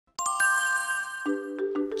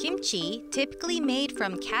Kimchi, typically made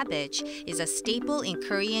from cabbage, is a staple in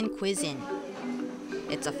Korean cuisine.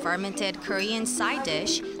 It's a fermented Korean side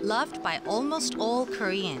dish loved by almost all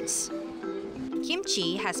Koreans.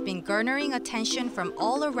 Kimchi has been garnering attention from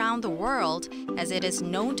all around the world as it is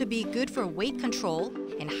known to be good for weight control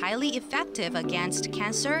and highly effective against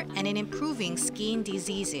cancer and in improving skin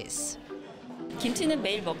diseases. 김치는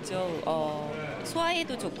매일 먹죠.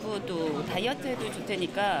 소화에도 좋고 또 다이어트에도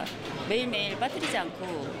좋다니까 매일매일 빠뜨리지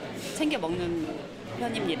않고 챙겨 먹는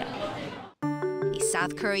편입니다. A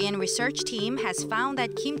South Korean research team has found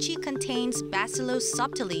that kimchi contains Bacillus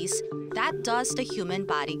Subtilis that does the human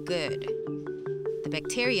body good. The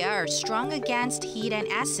bacteria are strong against heat and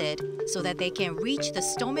acid so that they can reach the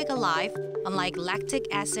stomach alive, unlike lactic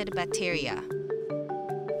acid bacteria.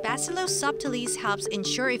 Bacillus subtilis helps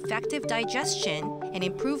ensure effective digestion and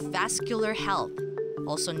improve vascular health.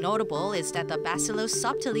 Also notable is that the Bacillus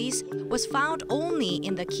subtilis was found only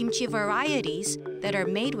in the kimchi varieties that are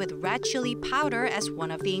made with red chili powder as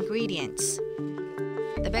one of the ingredients.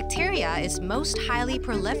 The bacteria is most highly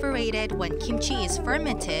proliferated when kimchi is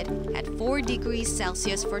fermented at 4 degrees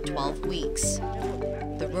Celsius for 12 weeks.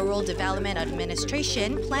 The Rural Development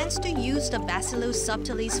Administration plans to use the Bacillus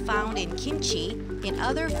subtilis found in kimchi in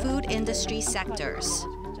other food industry sectors.